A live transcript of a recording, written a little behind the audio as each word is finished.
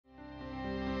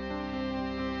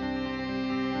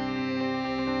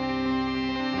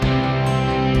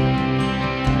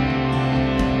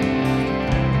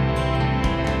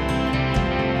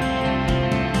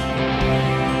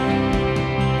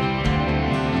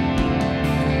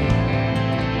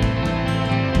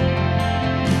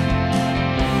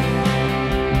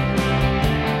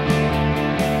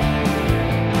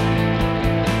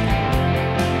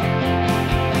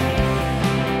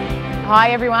Hi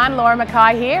everyone, Laura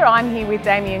Mackay here. I'm here with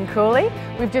Damien Cooley.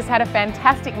 We've just had a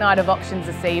fantastic night of auctions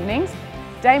this evening.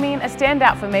 Damien, a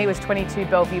standout for me was 22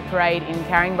 Bellevue Parade in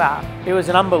Caringbah. It was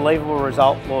an unbelievable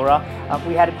result, Laura.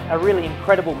 We had a really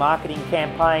incredible marketing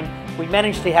campaign. We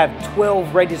managed to have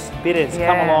 12 registered bidders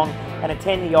come along and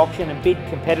attend the auction and bid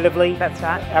competitively. That's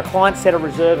right. Our client set a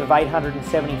reserve of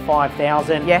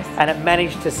 $875,000. Yes. And it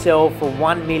managed to sell for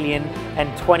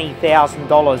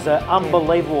 $1,020,000. An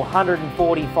unbelievable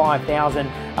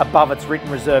 $145,000 above its written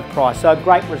reserve price. So a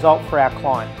great result for our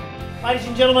client. Ladies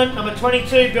and gentlemen, number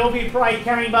 22, Bellevue Parade,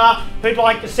 Caringbah. Who'd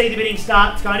like to see the bidding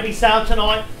start? It's going to be sale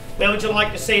tonight. Where would you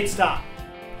like to see it start?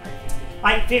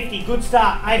 850, good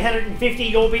start. 850,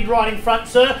 your bid right in front,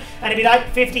 sir. And a bid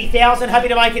 850,000, happy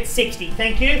to make it 60.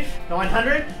 Thank you.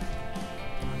 900,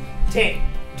 10,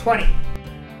 20,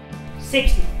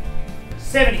 60,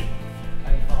 70,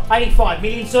 85.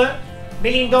 Million, sir. $1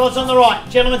 million on the right.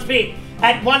 Gentleman's bid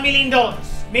at $1 million.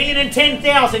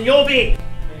 $1,010,000, your bid.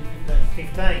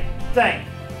 15.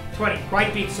 20.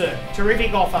 Great bid, sir.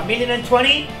 Terrific offer.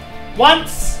 $1,020,000.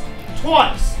 Once,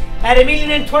 twice. At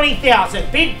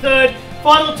 $1,020,000. Bid third.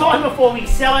 Final time before we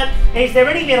sell it. Is there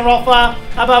any better offer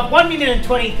above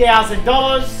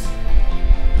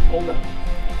 $1,020,000? All done.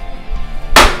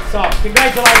 So,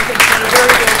 congratulations. Very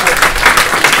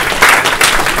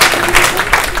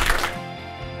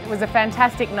It was a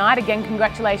fantastic night. Again,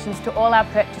 congratulations to all our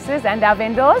purchasers and our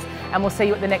vendors, and we'll see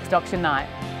you at the next auction night.